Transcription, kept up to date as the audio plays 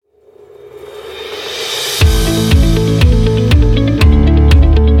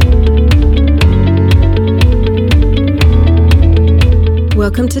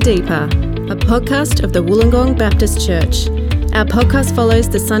Welcome to Deeper, a podcast of the Wollongong Baptist Church. Our podcast follows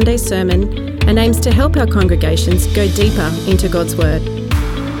the Sunday sermon and aims to help our congregations go deeper into God's Word.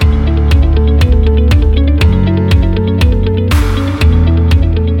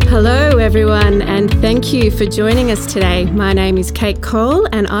 Hello everyone, and thank you for joining us today. My name is Kate Cole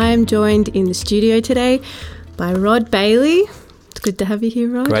and I am joined in the studio today by Rod Bailey. It's good to have you here,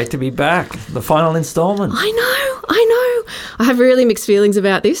 Rod. Great to be back. The final instalment. I know. I have really mixed feelings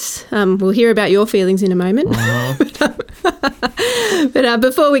about this. We'll hear about your feelings in a moment. But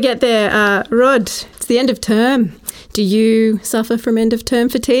before we get there, Rod, it's the end of term. Do you suffer from end of term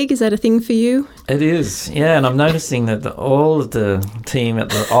fatigue? Is that a thing for you? It is, yeah. And I'm noticing that all of the team at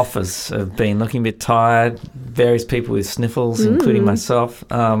the office have been looking a bit tired, various people with sniffles, including myself.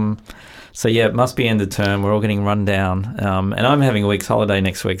 So, yeah, it must be end of term. We're all getting run down. And I'm having a week's holiday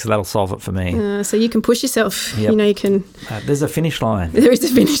next week, so that'll solve it for me. So you can push yourself. Yep. You know, you can... there's a finish line. There is a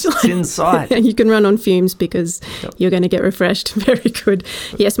finish line. It's in sight. You can run on fumes because you're going to get refreshed. Very good.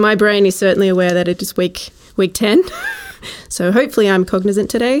 Yes, my brain is certainly aware that it is week 10. So hopefully I'm cognizant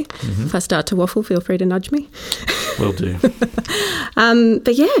today. If I start to waffle, feel free to nudge me. Will do.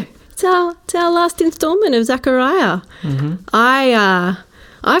 But yeah, it's our last instalment of Zechariah.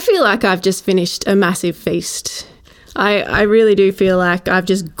 I feel like I've just finished a massive feast. I really do feel like I've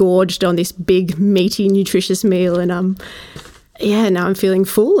just gorged on this big, meaty, nutritious meal, and now I'm feeling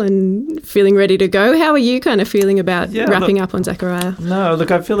full and feeling ready to go. How are you kind of feeling about wrapping up on Zechariah? No, look,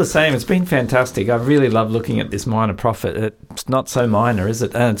 I feel the same. It's been fantastic. I really love looking at this minor prophet. It's not so minor, is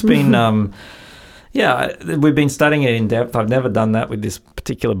it? And it's been... we've been studying it in depth. I've never done that with this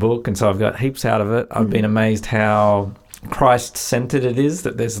particular book, and so I've got heaps out of it. I've been amazed how Christ-centered it is,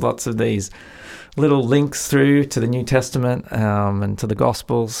 that there's lots of these little links through to the New Testament and to the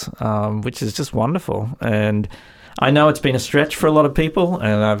Gospels, which is just wonderful. And I know it's been a stretch for a lot of people,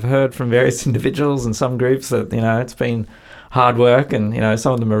 and I've heard from various individuals and some groups that, it's been hard work, and,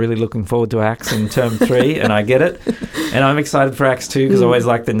 some of them are really looking forward to Acts in term 3, and I get it. And I'm excited for Acts 2 because I always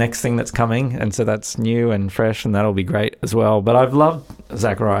like the next thing that's coming, and so that's new and fresh, and that'll be great as well. But I've loved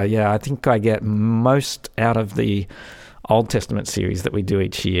Zechariah. Yeah, I think I get most out of the Old Testament series that we do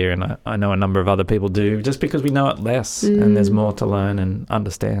each year, and I know a number of other people do, just because we know it less, and there's more to learn and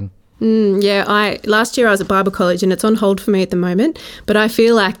understand. Last year I was at Bible college and it's on hold for me at the moment, but I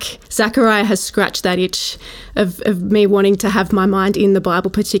feel like Zechariah has scratched that itch of me wanting to have my mind in the Bible,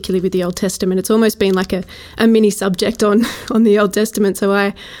 particularly with the Old Testament. It's almost been like a mini subject on the Old Testament, so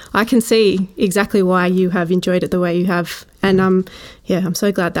I can see exactly why you have enjoyed it the way you have. And I'm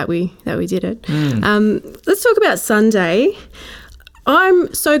so glad that we did it. Let's talk about Sunday.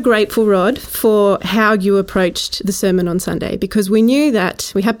 I'm so grateful, Rod, for how you approached the sermon on Sunday, because we knew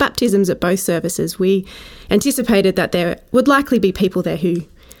that we had baptisms at both services. We anticipated that there would likely be people there who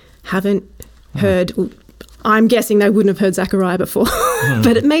haven't heard. I'm guessing they wouldn't have heard Zechariah before,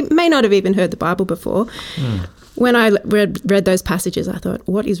 but it may not have even heard the Bible before. When I read those passages, I thought,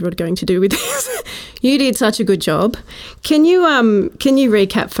 what is Rod going to do with this? You did such a good job. Can you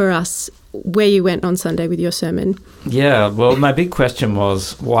recap for us where you went on Sunday with your sermon? Yeah, well, my big question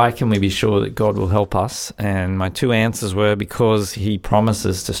was, why can we be sure that God will help us? And my two answers were because he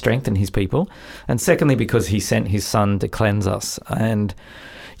promises to strengthen his people, and secondly, because he sent his son to cleanse us. And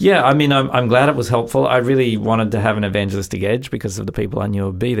I'm glad it was helpful. I really wanted to have an evangelistic edge because of the people I knew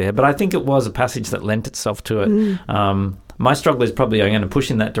would be there, but I think it was a passage that lent itself to it. My struggle is probably I'm going to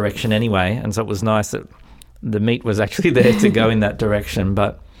push in that direction anyway, and so it was nice that the meat was actually there to go in that direction.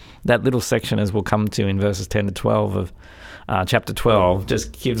 But that little section, as we'll come to in verses 10 to 12 of chapter 12,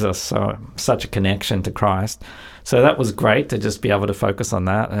 just gives us such a connection to Christ. So that was great to just be able to focus on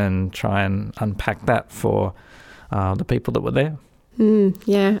that and try and unpack that for the people that were there.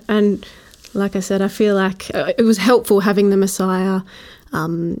 And like I said, I feel like it was helpful having the Messiah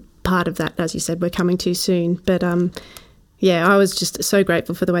part of that. As you said, we're coming too soon. But I was just so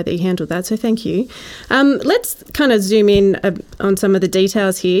grateful for the way that you handled that. So thank you. Let's kind of zoom in on some of the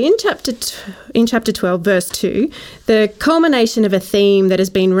details here. In chapter 12, verse 2, the culmination of a theme that has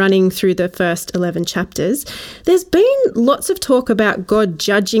been running through the first 11 chapters, there's been lots of talk about God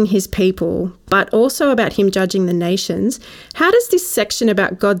judging his people, but also about him judging the nations. How does this section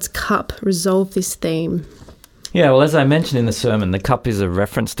about God's cup resolve this theme? Yeah, well, as I mentioned in the sermon, the cup is a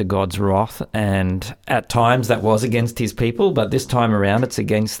reference to God's wrath, and at times that was against his people, but this time around it's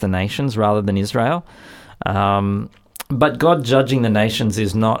against the nations rather than Israel. But God judging the nations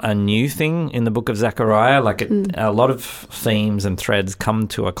is not a new thing in the book of Zechariah. A lot of themes and threads come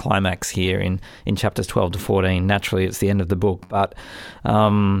to a climax here in chapters 12 to 14. Naturally, it's the end of the book. But,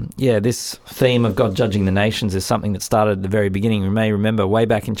 this theme of God judging the nations is something that started at the very beginning. You may remember way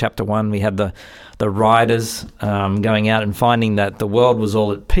back in chapter 1, we had the riders going out and finding that the world was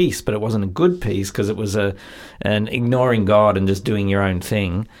all at peace, but it wasn't a good peace because it was an ignoring God and just doing your own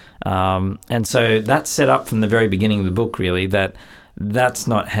thing. And so that's set up from the very beginning of the book, really, that's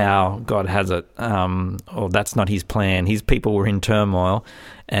not how God has it, or that's not his plan. His people were in turmoil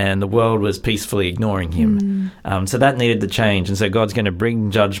and the world was peacefully ignoring him. So that needed to change. And so God's going to bring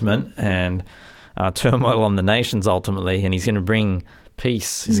judgment and turmoil on the nations ultimately, and he's going to bring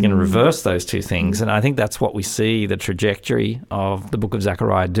peace. He's going to reverse those two things. And I think that's what we see the trajectory of the book of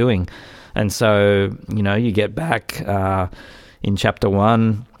Zechariah doing. And so, you get back in chapter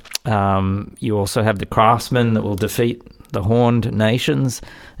 1, you also have the craftsmen that will defeat the horned nations.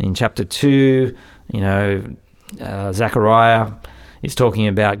 In chapter 2, Zechariah is talking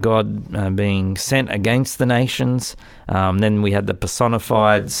about God being sent against the nations. Then we had the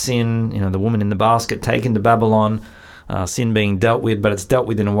personified sin, the woman in the basket taken to Babylon, sin being dealt with, but it's dealt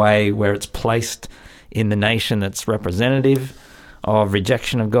with in a way where it's placed in the nation that's representative of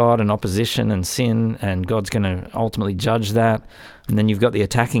rejection of God and opposition and sin, and God's going to ultimately judge that. And then you've got the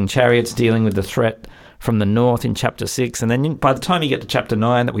attacking chariots dealing with the threat from the north in chapter 6. And then by the time you get to chapter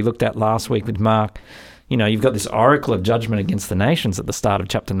 9 that we looked at last week with Mark, you've got this oracle of judgment against the nations at the start of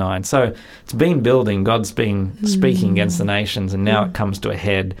chapter 9. So it's been building. God's been speaking against the nations, and now it comes to a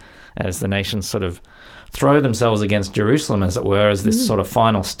head as the nations sort of throw themselves against Jerusalem, as it were, as this sort of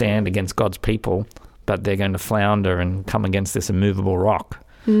final stand against God's people. But they're going to flounder and come against this immovable rock.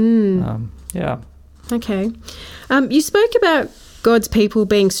 Okay. You spoke about God's people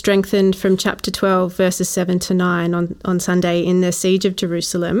being strengthened from chapter 12, verses 7 to 9 on Sunday in the siege of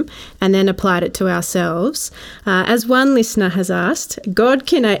Jerusalem, and then applied it to ourselves. As one listener has asked, God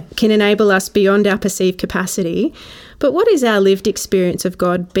can enable us beyond our perceived capacity, but what is our lived experience of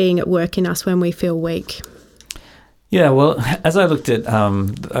God being at work in us when we feel weak? Yeah, well, as I looked at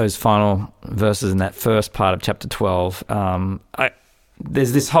those final verses in that first part of chapter 12,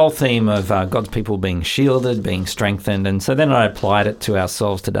 there's this whole theme of God's people being shielded, being strengthened, and so then I applied it to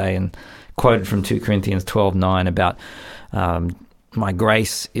ourselves today and quoted from 2 Corinthians 12:9 about my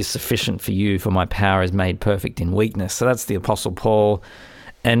grace is sufficient for you, for my power is made perfect in weakness. So that's the Apostle Paul.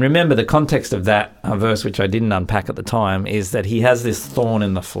 And remember, the context of that verse, which I didn't unpack at the time, is that he has this thorn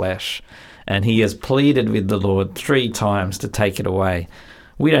in the flesh, and he has pleaded with the Lord 3 times to take it away.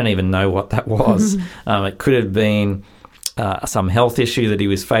 We don't even know what that was. It could have been some health issue that he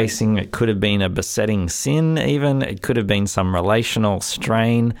was facing. It could have been a besetting sin even. It could have been some relational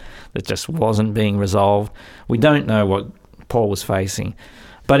strain that just wasn't being resolved. We don't know what Paul was facing.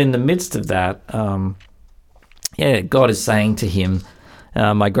 But in the midst of that, God is saying to him,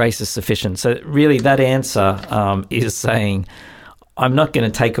 my grace is sufficient. So really that answer is saying, I'm not going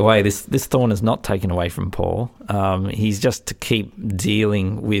to take away this thorn is not taken away from Paul. He's just to keep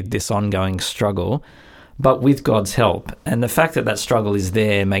dealing with this ongoing struggle, but with God's help. And the fact that struggle is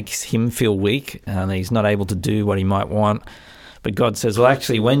there makes him feel weak, and he's not able to do what he might want. But God says, well,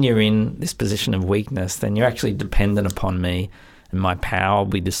 actually, when you're in this position of weakness, then you're actually dependent upon me, and my power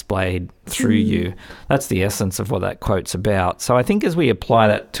will be displayed through you. That's the essence of what that quote's about. So I think as we apply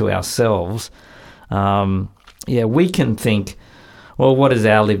that to ourselves, we can think, well, what is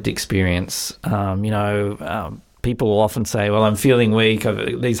our lived experience? People will often say, well, I'm feeling weak,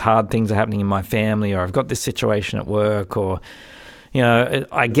 these hard things are happening in my family, or I've got this situation at work, or,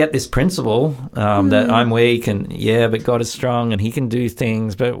 I get this principle that I'm weak and, but God is strong and he can do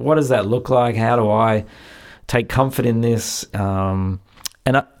things. But what does that look like? How do I take comfort in this? And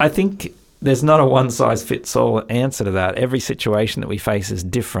I think there's not a one-size-fits-all answer to that. Every situation that we face is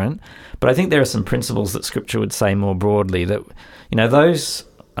different. But I think there are some principles that Scripture would say more broadly that, those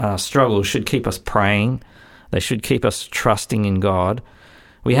struggles should keep us praying. They should keep us trusting in God.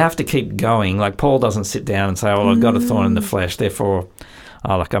 We have to keep going. Like Paul doesn't sit down and say, well, I've got a thorn in the flesh, therefore,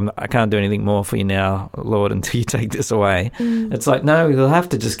 I can't do anything more for you now, Lord, until you take this away. It's like, no, he'll have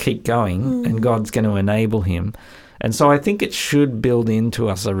to just keep going, and God's going to enable him. And so I think it should build into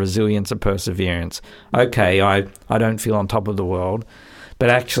us a resilience, a perseverance. Okay, I don't feel on top of the world, but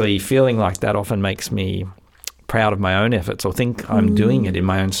actually feeling like that often makes me proud of my own efforts or think I'm doing it in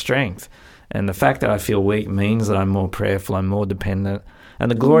my own strength. And the fact that I feel weak means that I'm more prayerful, I'm more dependent, and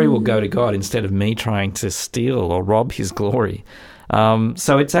the glory will go to God instead of me trying to steal or rob his glory.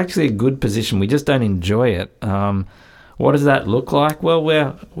 So it's actually a good position. We just don't enjoy it. What does that look like?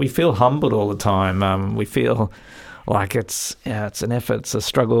 Well, we feel humbled all the time. We feel like it's an effort, it's a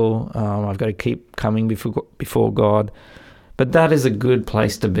struggle. I've got to keep coming before God. But that is a good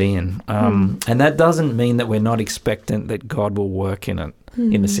place to be in. And that doesn't mean that we're not expectant that God will work in it,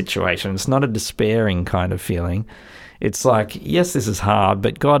 in the situation. It's not a despairing kind of feeling. It's like, yes, this is hard,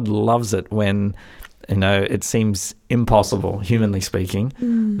 but God loves it when, it seems impossible, humanly speaking.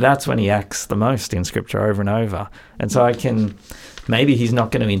 That's when he acts the most in Scripture over and over. And so maybe he's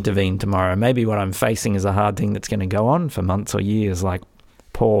not going to intervene tomorrow. Maybe what I'm facing is a hard thing that's going to go on for months or years, like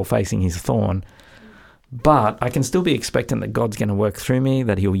Paul facing his thorn. But I can still be expectant that God's going to work through me,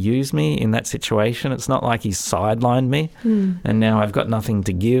 that he'll use me in that situation. It's not like he's sidelined me and now I've got nothing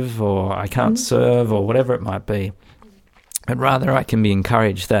to give, or I can't serve, or whatever it might be. But rather I can be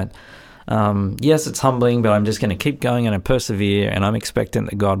encouraged that, yes, it's humbling, but I'm just going to keep going and I persevere, and I'm expectant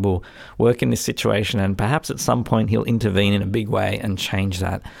that God will work in this situation, and perhaps at some point he'll intervene in a big way and change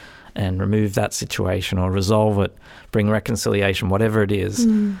that and remove that situation or resolve it, bring reconciliation, whatever it is.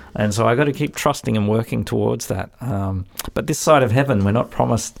 And so I got to keep trusting and working towards that. But this side of heaven, we're not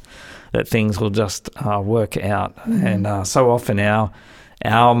promised that things will just work out. And so often our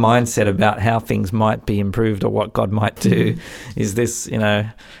mindset about how things might be improved or what God might do is this,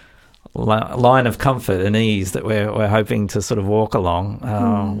 line of comfort and ease that we're hoping to sort of walk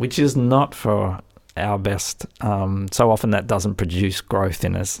along, which is not for our best. So often that doesn't produce growth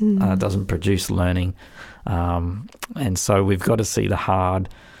in us, doesn't produce learning. And so we've got to see the hard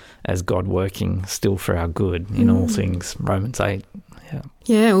as God working still for our good in all things, Romans 8.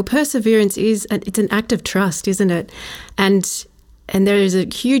 Yeah, well, perseverance it's an act of trust, isn't it? And there is a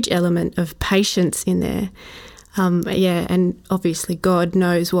huge element of patience in there. And obviously God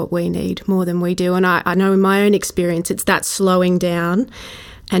knows what we need more than we do. And I know in my own experience, it's that slowing down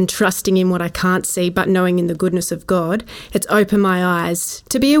and trusting in what I can't see, but knowing in the goodness of God. It's opened my eyes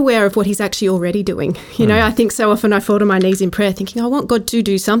to be aware of what he's actually already doing. I think so often I fall to my knees in prayer thinking, I want God to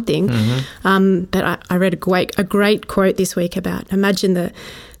do something. But I read a great quote this week about, imagine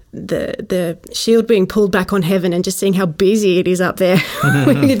the shield being pulled back on heaven and just seeing how busy it is up there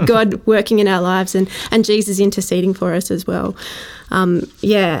with God working in our lives and Jesus interceding for us as well.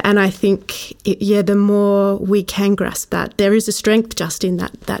 And I think, the more we can grasp that, there is a strength just in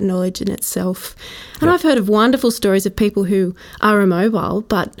that knowledge in itself. And I've heard of wonderful stories of people who are immobile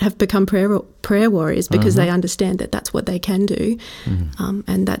but have become prayer warriors because they understand that that's what they can do.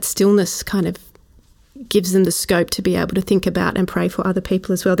 And that stillness kind of gives them the scope to be able to think about and pray for other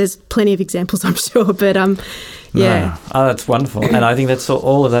people as well. There's plenty of examples, I'm sure, but No. Oh, that's wonderful. And I think that's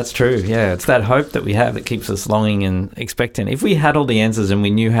all of that's true. Yeah, it's that hope that we have that keeps us longing and expectant. If we had all the answers and we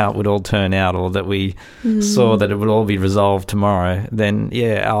knew how it would all turn out, or that we saw that it would all be resolved tomorrow, then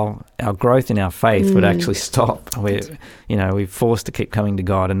our growth in our faith would actually stop. We're forced to keep coming to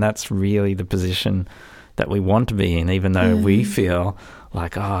God, and that's really the position that we want to be in, even though we feel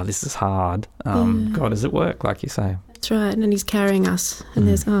like, this is hard. God is at work, like you say. That's right, and he's carrying us, and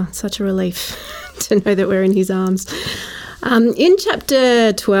there's such a relief to know that we're in his arms. In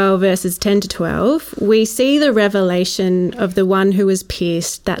chapter 12, verses 10 to 12, we see the revelation of the one who was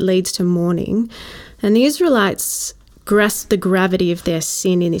pierced that leads to mourning, and the Israelites grasp the gravity of their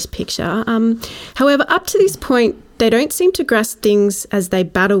sin in this picture. However, up to this point, they don't seem to grasp things as they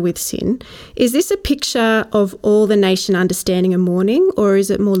battle with sin. Is this a picture of all the nation understanding and mourning, or is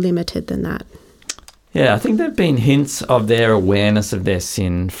it more limited than that? Yeah, I think there have been hints of their awareness of their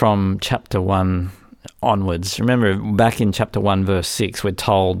sin from chapter 1 onwards. Remember, back in chapter 1, verse 6, we're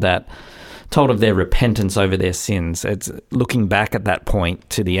told of their repentance over their sins. It's looking back at that point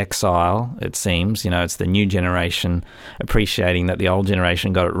to the exile, it seems. It's the new generation appreciating that the old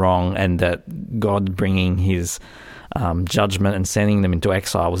generation got it wrong, and that God bringing his judgment and sending them into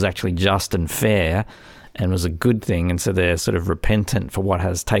exile was actually just and fair and was a good thing. And so they're sort of repentant for what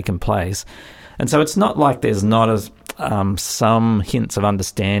has taken place. And so it's not like there's not some hints of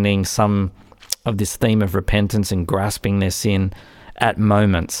understanding, some of this theme of repentance and grasping their sin at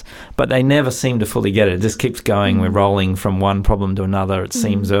moments, but they never seem to fully get it. It just keeps going. We're rolling from one problem to another. It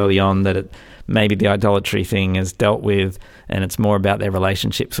seems early on that maybe the idolatry thing is dealt with and it's more about their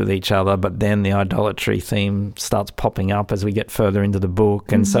relationships with each other, but then the idolatry theme starts popping up as we get further into the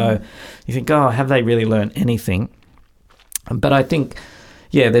book. And so you think, have they really learned anything? But I think,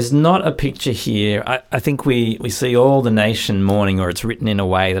 there's not a picture here. I think we see all the nation mourning, or it's written in a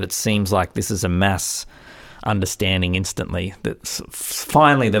way that it seems like this is a mass understanding instantly, that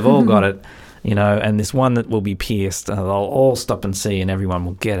finally they've all got it, and this one that will be pierced, they'll all stop and see and everyone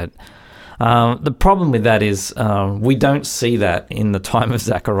will get it. The problem with that is we don't see that in the time of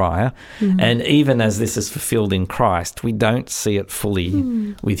Zechariah. And even as this is fulfilled in Christ, we don't see it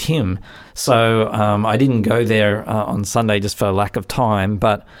fully with him. So I didn't go there on Sunday just for lack of time,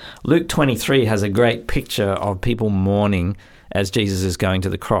 but Luke 23 has a great picture of people mourning as Jesus is going to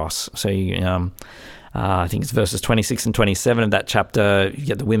the cross. So I think it's verses 26 and 27 of that chapter. You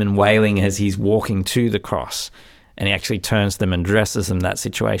get the women wailing as he's walking to the cross, and he actually turns to them and addresses them that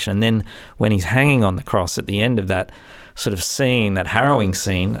situation. And then when he's hanging on the cross at the end of that sort of scene, that harrowing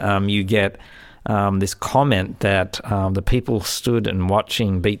scene, you get this comment that the people stood and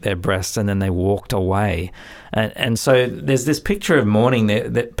watching, beat their breasts, and then they walked away. And so there's this picture of mourning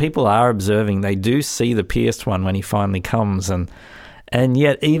that people are observing. They do see the pierced one when he finally comes. And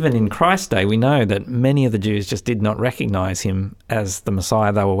yet, even in Christ's day, we know that many of the Jews just did not recognize him as the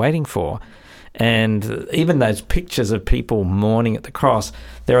Messiah they were waiting for. And even those pictures of people mourning at the cross,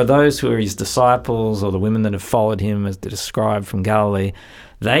 there are those who are his disciples or the women that have followed him, as described from Galilee.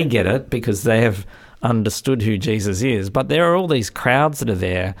 They get it because they have understood who Jesus is. But there are all these crowds that are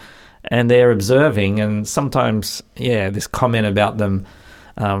there, and they're observing. And sometimes, this comment about them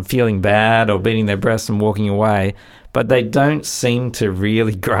feeling bad or beating their breasts and walking away, but they don't seem to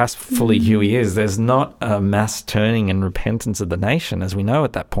really grasp fully who he is. There's not a mass turning and repentance of the nation, as we know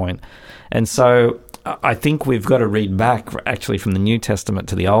at that point. And so I think we've got to read back actually from the New Testament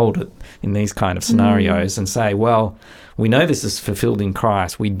to the Old in these kind of scenarios and say, well, we know this is fulfilled in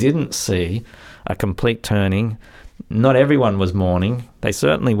Christ. We didn't see a complete turning. Not everyone was mourning. They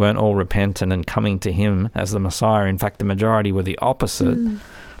certainly weren't all repentant and coming to him as the Messiah. In fact, the majority were the opposite.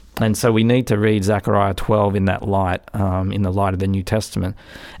 And so we need to read Zechariah 12 in that light, in the light of the New Testament.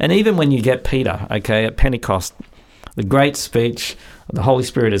 And even when you get Peter, at Pentecost, the great speech, the Holy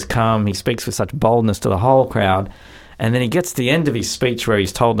Spirit has come, he speaks with such boldness to the whole crowd, and then he gets to the end of his speech where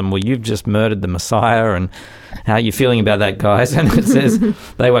he's told them, well, you've just murdered the Messiah, and how are you feeling about that, guys? And it says,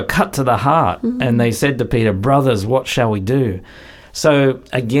 they were cut to the heart, and they said to Peter, brothers, what shall we do? So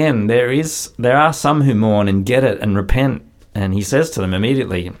again, there are some who mourn and get it and repent. And he says to them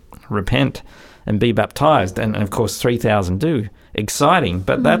immediately, repent and be baptized. And of course, 3,000 do. Exciting,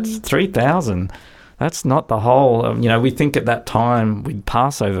 but that's 3,000. That's not the whole. We think at that time with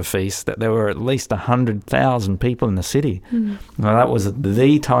Passover feast that there were at least 100,000 people in the city. Well, that was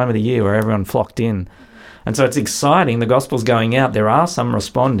the time of the year where everyone flocked in. And so it's exciting. The gospel's going out. There are some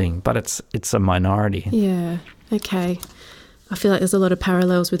responding, but it's a minority. Yeah, okay. I feel like there's a lot of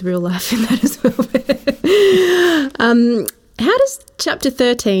parallels with real life in that as well. How does chapter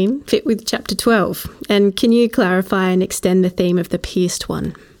 13 fit with chapter 12? And can you clarify and extend the theme of the pierced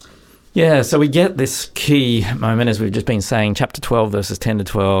one? Yeah, so we get this key moment, as we've just been saying, chapter 12, verses 10 to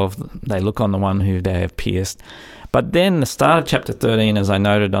 12, they look on the one who they have pierced. But then the start of chapter 13, as I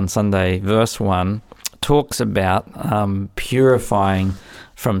noted on Sunday, verse 1, talks about purifying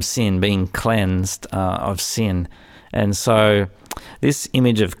from sin, being cleansed of sin. And so this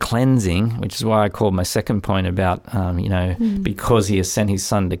image of cleansing, which is why I called my second point about, because he has sent his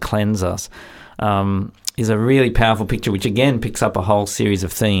son to cleanse us, is a really powerful picture, which again picks up a whole series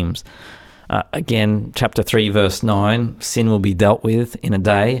of themes. Again, chapter 3, verse 9, sin will be dealt with in a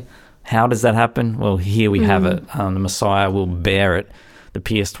day. How does that happen? Well, here we have it. The Messiah will bear it. The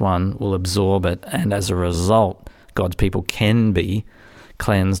pierced one will absorb it. And as a result, God's people can be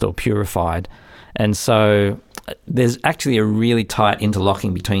cleansed or purified. And so there's actually a really tight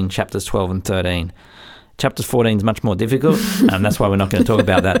interlocking between chapters 12 and 13. Chapter 14 is much more difficult, and that's why we're not going to talk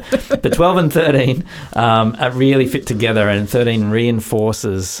about that. But 12 and 13 are really fit together, and 13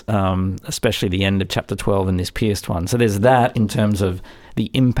 reinforces especially the end of chapter 12 and this pierced one. So there's that in terms of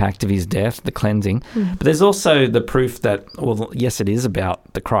the impact of his death, the cleansing. But there's also the proof that, well, yes, it is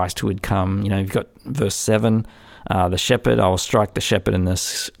about the Christ who would come. You've got verse 7, the shepherd, I will strike the shepherd and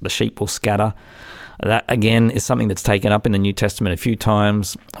the sheep will scatter. That, again, is something that's taken up in the New Testament a few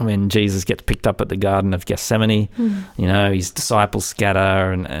times. When Jesus gets picked up at the Garden of Gethsemane, his disciples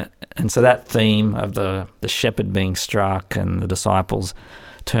scatter. And so that theme of the shepherd being struck and the disciples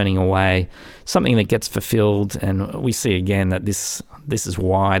turning away, something that gets fulfilled. And we see again that this is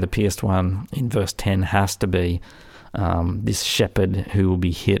why the pierced one in verse 10 has to be this shepherd who will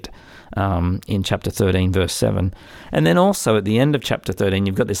be hit in chapter 13, verse 7. And then also at the end of chapter 13,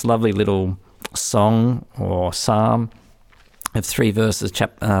 you've got this lovely little song or psalm of 3 verses,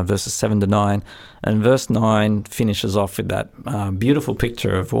 verses 7 to 9. And verse 9 finishes off with that beautiful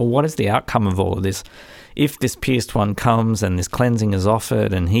picture of, well, what is the outcome of all of this? If this pierced one comes and this cleansing is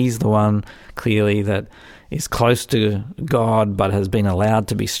offered, and he's the one clearly that is close to God but has been allowed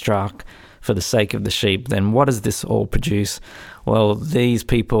to be struck, for the sake of the sheep, then what does this all produce? Well, these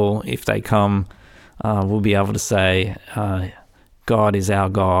people, if they come, will be able to say, God is our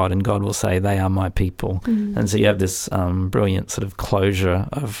God, and God will say, they are my people. And so you have this brilliant sort of closure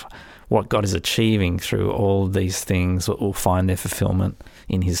of what God is achieving through all of these things that will find their fulfillment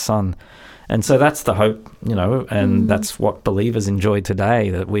in his Son. And so that's the hope, and that's what believers enjoy today,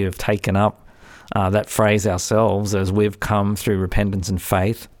 that we have taken up that phrase ourselves as we've come through repentance and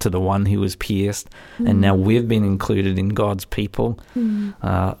faith to the one who was pierced, and now we've been included in God's people,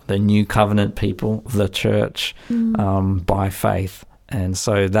 the new covenant people, the church, by faith. And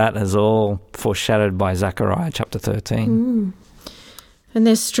so that is all foreshadowed by Zechariah chapter 13. And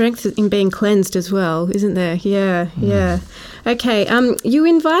there's strength in being cleansed as well, isn't there? Yeah. Okay, you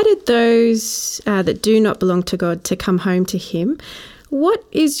invited those that do not belong to God to come home to him. What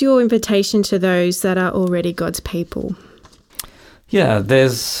is your invitation to those that are already God's people? Yeah,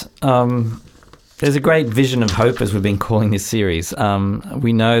 there's a great vision of hope, as we've been calling this series.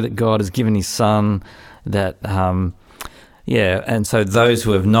 We know that God has given his Son, that and so those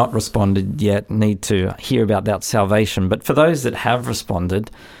who have not responded yet need to hear about that salvation. But for those that have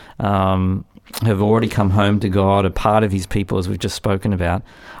responded, have already come home to God, a part of his people, as we've just spoken about,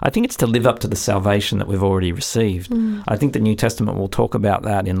 I think it's to live up to the salvation that we've already received. I think the New Testament will talk about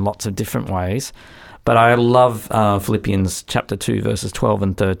that in lots of different ways. But I love Philippians chapter 2, verses 12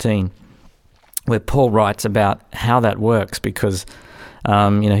 and 13, where Paul writes about how that works, because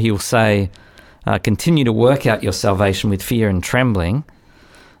he'll say, continue to work out your salvation with fear and trembling.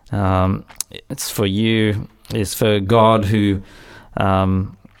 It's for God who,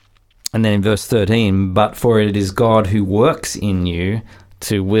 and then in verse 13, but for it is God who works in you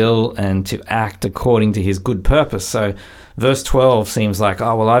to will and to act according to his good purpose. So verse 12 seems like,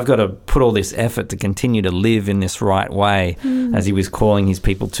 I've got to put all this effort to continue to live in this right way, as he was calling his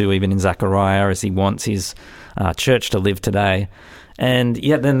people to, even in Zechariah, as he wants his church to live today. And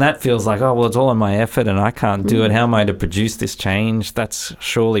yet then that feels like, it's all in my effort and I can't do it. How am I to produce this change? That's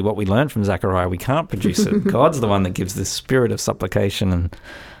surely what we learned from Zechariah. We can't produce it. God's the one that gives this spirit of supplication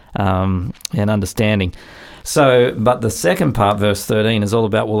and understanding. So, but the second part, verse 13, is all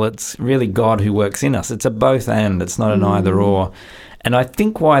about, it's really God who works in us. It's a both and, it's not an either or. And I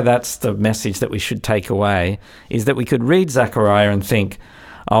think why that's the message that we should take away is that we could read Zechariah and think,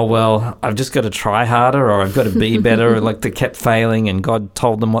 I've just got to try harder, or I've got to be better, like they kept failing and God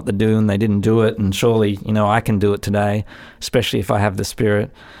told them what to do and they didn't do it, and surely, I can do it today, especially if I have the Spirit.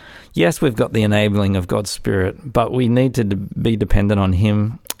 Yes, we've got the enabling of God's Spirit, but we need to be dependent on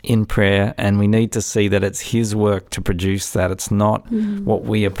him in prayer, and we need to see that it's his work to produce that. It's not what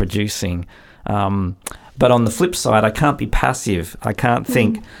we are producing. But on the flip side, I can't be passive. I can't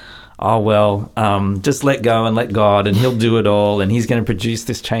think, just let go and let God, and he'll do it all, and he's going to produce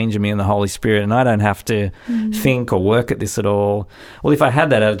this change in me in the Holy Spirit, and I don't have to think or work at this at all. Well, if I had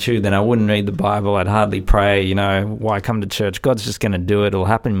that attitude, then I wouldn't read the Bible. I'd hardly pray, why come to church? God's just going to do it. It'll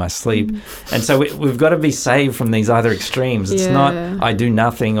happen in my sleep. And so we've got to be saved from these other extremes. It's not I do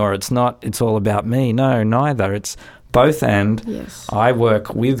nothing, or it's not it's all about me. No, neither. It's both and. Yes. I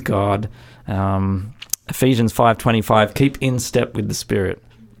work with God. Ephesians 5:25, keep in step with the Spirit.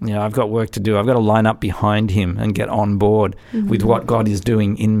 I've got work to do. I've got to line up behind him and get on board with what God is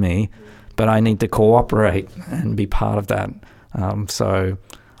doing in me, but I need to cooperate and be part of that. So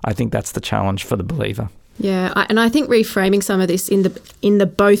I think that's the challenge for the believer. Yeah, and I think reframing some of this in the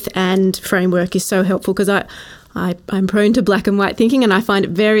both and framework is so helpful, because I'm prone to black and white thinking, and I find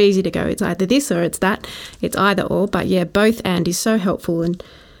it very easy to go, it's either this or it's that. It's either or, but both and is so helpful, and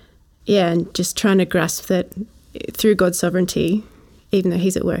just trying to grasp that through God's sovereignty, even though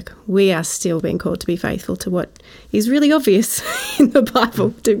he's at work, we are still being called to be faithful to what is really obvious in the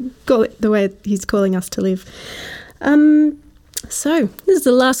Bible, to call it the way he's calling us to live. So this is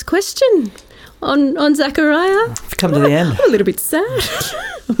the last question on Zechariah. We've come to the end. I'm a little bit sad.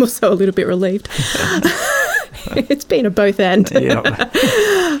 I'm also a little bit relieved. It's been a both and.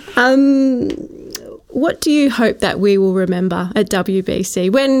 What do you hope that we will remember at WBC?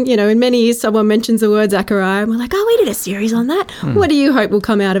 When, in many years someone mentions the word Zechariah and we're like, we did a series on that. What do you hope will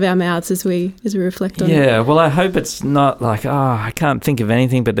come out of our mouths as we reflect on it? Yeah, well, I hope it's not like, I can't think of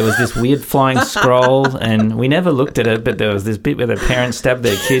anything, but there was this weird flying scroll and we never looked at it, but there was this bit where the parents stabbed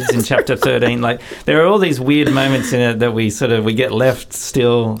their kids in chapter 13. Like, there are all these weird moments in it that we get left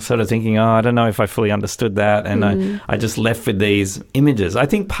still sort of thinking, I don't know if I fully understood that. And I just left with these images. I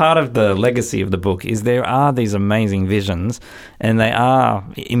think part of the legacy of the book is there are these amazing visions, and they are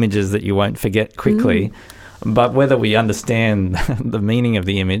images that you won't forget quickly. But whether we understand the meaning of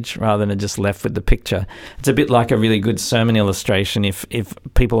the image rather than just left with the picture, it's a bit like a really good sermon illustration. If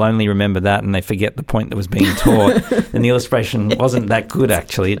people only remember that and they forget the point that was being taught, then the illustration wasn't that good,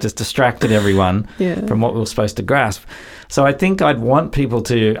 actually. It just distracted everyone from what we were supposed to grasp. So I think I'd want people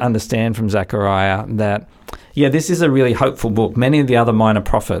to understand from Zechariah that, this is a really hopeful book. Many of the other minor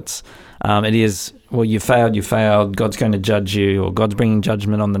prophets, it is, well, you failed, God's going to judge you, or God's bringing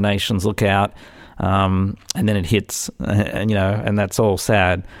judgment on the nations, look out. And then it hits, and that's all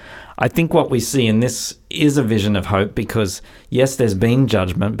sad. I think what we see in this is a vision of hope because, yes, there's been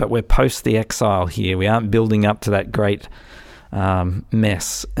judgment, but we're post the exile here. We aren't building up to that great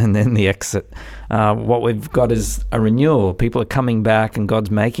mess and then the exit. What we've got is a renewal. People are coming back and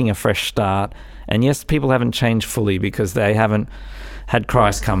God's making a fresh start. And yes, people haven't changed fully because they haven't had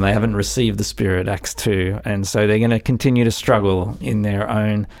Christ come. They haven't received the Spirit, Acts 2. And so they're going to continue to struggle in their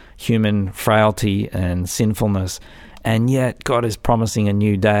own human frailty and sinfulness. And yet God is promising a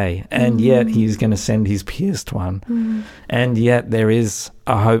new day. And yet he's going to send his pierced one. And yet there is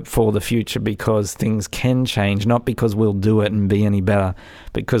a hope for the future because things can change, not because we'll do it and be any better,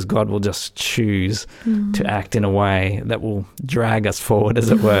 because God will just choose to act in a way that will drag us forward,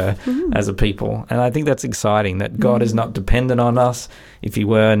 as it were, as a people. And I think that's exciting, that God is not dependent on us. If he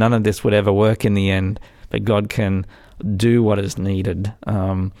were, none of this would ever work in the end, but God can do what is needed.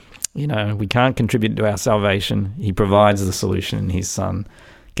 We can't contribute to our salvation. He provides the solution in his Son.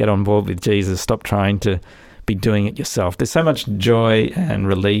 Get on board with Jesus. Stop trying to be doing it yourself. There's so much joy and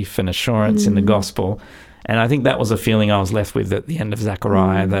relief and assurance in the gospel. And I think that was a feeling I was left with at the end of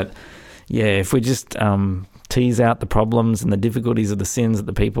Zechariah, that, if we just tease out the problems and the difficulties of the sins of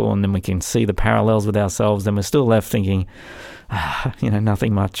the people, and then we can see the parallels with ourselves, then we're still left thinking,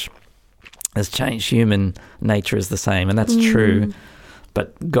 nothing much has changed. Human nature is the same, and that's true.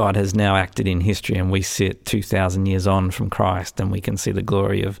 But God has now acted in history, and we sit 2,000 years on from Christ, and we can see the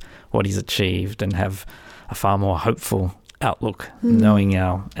glory of what he's achieved and have a far more hopeful outlook, knowing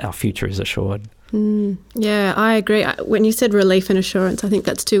our future is assured. Yeah, I agree. When you said relief and assurance, I think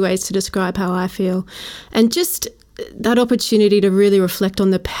that's two ways to describe how I feel. And just that opportunity to really reflect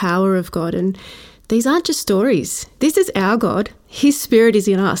on the power of God. And these aren't just stories. This is our God. His Spirit is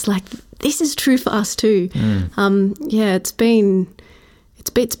in us. Like, this is true for us too.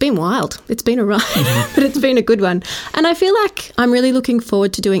 It's been wild. It's been a ride, but it's been a good one. And I feel like I'm really looking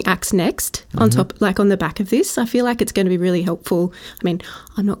forward to doing Acts next on top, like on the back of this. I feel like it's going to be really helpful. I mean,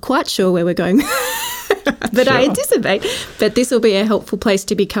 I'm not quite sure where we're going, but I anticipate. But this will be a helpful place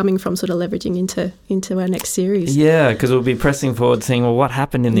to be coming from, sort of leveraging into our next series. Yeah, because we'll be pressing forward, seeing, well, what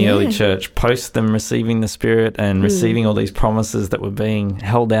happened in the early church post them receiving the Spirit and receiving all these promises that were being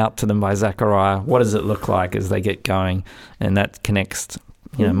held out to them by Zechariah. What does it look like as they get going? And that connects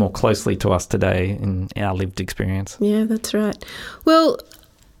more closely to us today in our lived experience. Yeah, that's right. Well,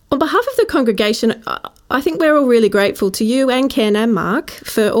 on behalf of the congregation, I think we're all really grateful to you and Ken and Mark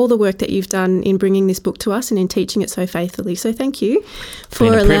for all the work that you've done in bringing this book to us and in teaching it so faithfully. So thank you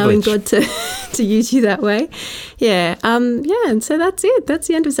for allowing God to use you that way. And so that's it. That's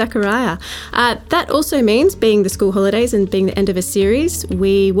the end of Zechariah. That also means, being the school holidays and being the end of a series,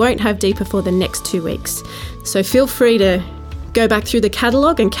 we won't have Deeper for the next 2 weeks. So feel free to go back through the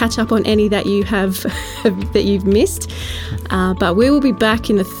catalogue and catch up on any that you have that you've missed. But we will be back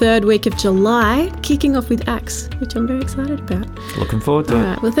in the third week of July, kicking off with Acts, which I'm very excited about. Looking forward to it. All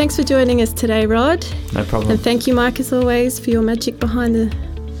right. Well, thanks for joining us today, Rod. No problem. And thank you, Mike, as always, for your magic behind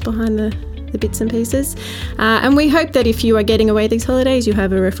the bits and pieces. And we hope that if you are getting away these holidays, you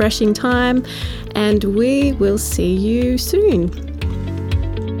have a refreshing time, and we will see you soon.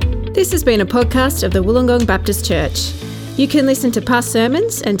 This has been a podcast of the Wollongong Baptist Church. You can listen to past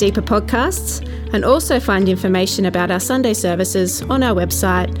sermons and deeper podcasts, and also find information about our Sunday services on our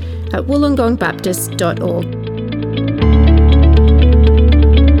website at wollongongbaptist.org.